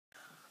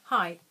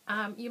Hi,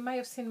 you may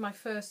have seen my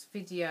first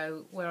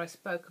video where I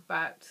spoke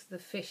about the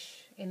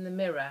fish in the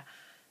mirror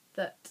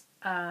that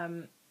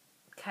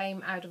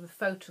came out of a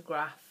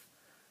photograph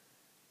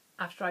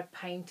after I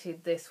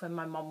painted this when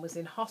my mum was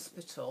in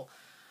hospital.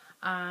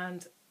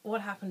 And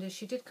what happened is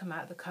she did come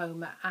out of the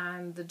coma,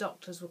 and the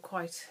doctors were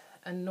quite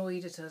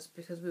annoyed at us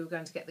because we were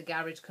going to get the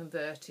garage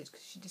converted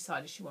because she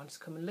decided she wanted to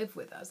come and live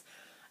with us.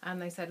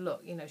 And they said,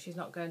 look, you know, she's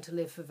not going to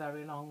live for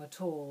very long at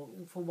all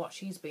for what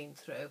she's been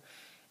through.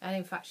 And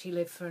in fact, she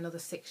lived for another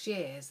 6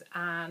 years,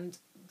 and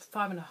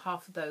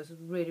 5.5 of those were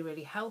really,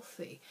 really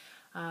healthy,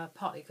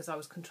 partly because I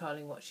was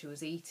controlling what she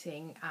was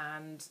eating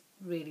and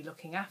really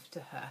looking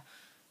after her.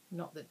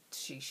 Not that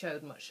she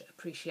showed much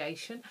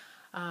appreciation.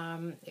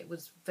 It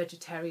was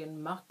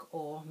vegetarian muck,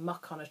 or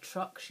muck on a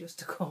truck, she used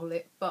to call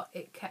it, but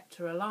it kept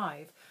her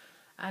alive.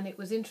 And it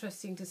was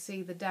interesting to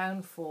see the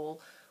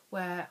downfall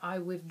where I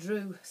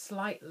withdrew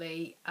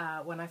slightly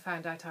when I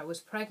found out I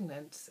was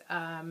pregnant.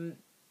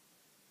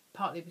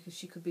 Partly because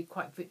she could be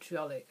quite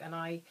vitriolic,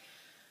 and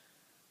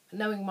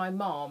knowing my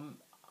mom,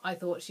 I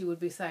thought she would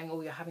be saying, oh,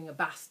 you're having a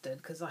bastard,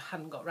 because I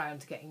hadn't got round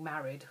to getting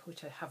married,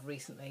 which I have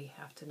recently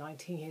after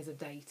 19 years of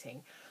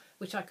dating,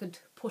 which I could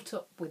put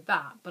up with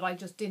that, but I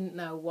just didn't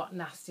know what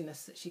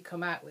nastiness that she'd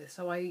come out with,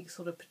 so I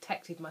sort of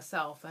protected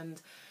myself, and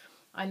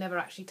I never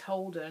actually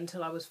told her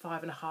until I was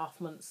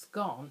 5.5 months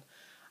gone,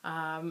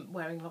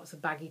 wearing lots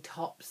of baggy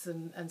tops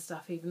and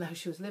stuff, even though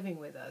she was living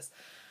with us.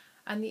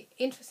 And the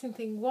interesting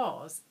thing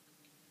was,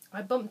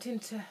 I bumped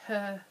into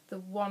her the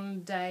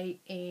one day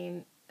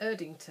in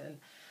Erdington,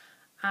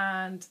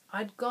 and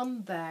I'd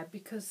gone there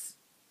because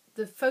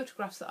the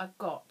photographs that I've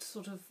got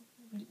sort of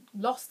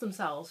lost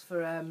themselves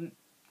for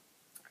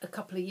a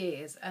couple of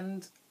years,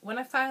 and when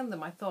I found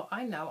them I thought,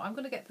 I know, I'm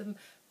going to get them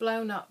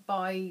blown up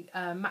by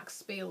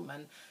Max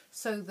Spielman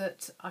so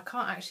that I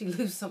can't actually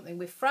lose something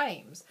with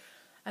frames.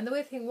 And the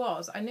weird thing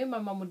was, I knew my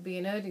mum would be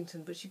in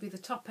Erdington, but she'd be the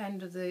top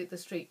end of the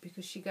street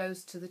because she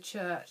goes to the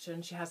church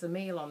and she has a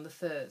meal on the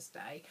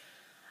Thursday.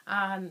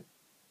 And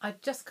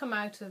I'd just come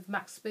out of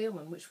Max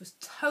Spielman, which was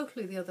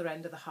totally the other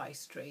end of the high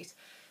street,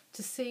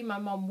 to see my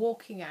mum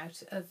walking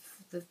out of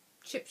the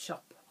chip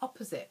shop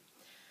opposite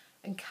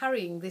and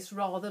carrying this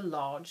rather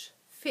large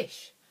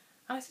fish.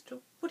 And I said,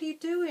 what are you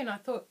doing? I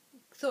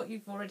thought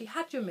you've already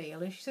had your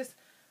meal. And she says,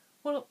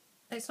 well,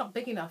 it's not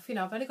big enough, you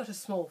know, I've only got a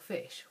small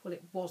fish. Well,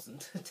 it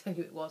wasn't, I tell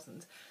you it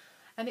wasn't.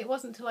 And it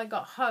wasn't until I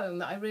got home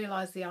that I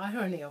realised the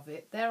irony of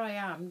it. There I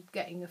am,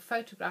 getting a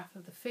photograph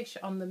of the fish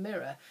on the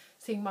mirror,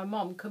 seeing my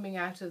mum coming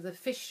out of the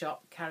fish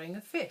shop carrying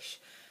a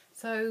fish.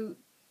 So,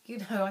 you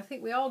know, I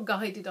think we are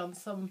guided on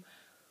some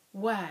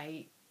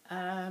way.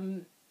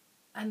 And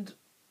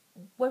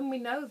when we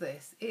know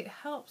this, it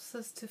helps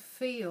us to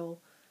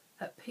feel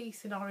at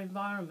peace in our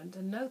environment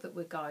and know that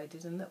we're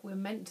guided and that we're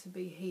meant to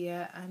be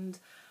here. And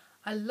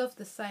I love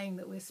the saying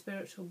that we're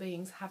spiritual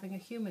beings having a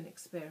human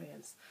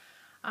experience.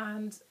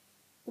 And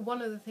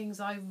one of the things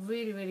I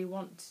really, really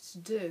wanted to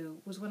do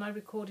was when I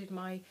recorded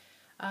my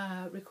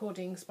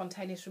recording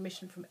Spontaneous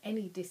Remission from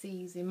Any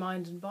Disease in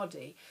Mind and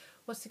Body,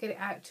 was to get it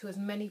out to as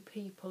many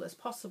people as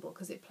possible,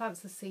 because it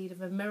plants the seed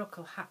of a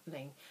miracle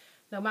happening.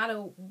 No matter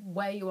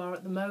where you are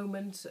at the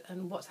moment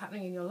and what's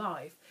happening in your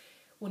life,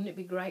 wouldn't it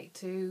be great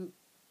to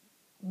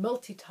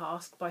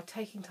multitask by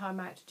taking time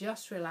out to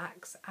just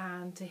relax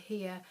and to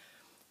hear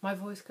my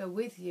voice go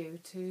with you,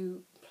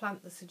 to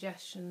plant the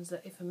suggestions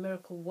that if a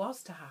miracle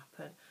was to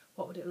happen,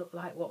 what would it look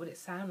like, what would it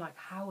sound like,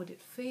 how would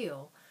it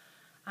feel?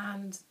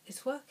 And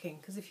it's working,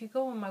 because if you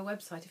go on my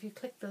website, if you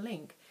click the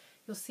link,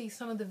 you'll see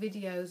some of the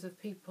videos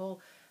of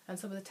people and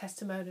some of the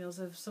testimonials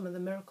of some of the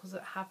miracles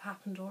that have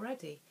happened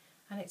already.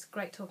 And it's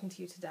great talking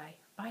to you today.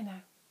 Bye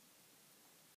now.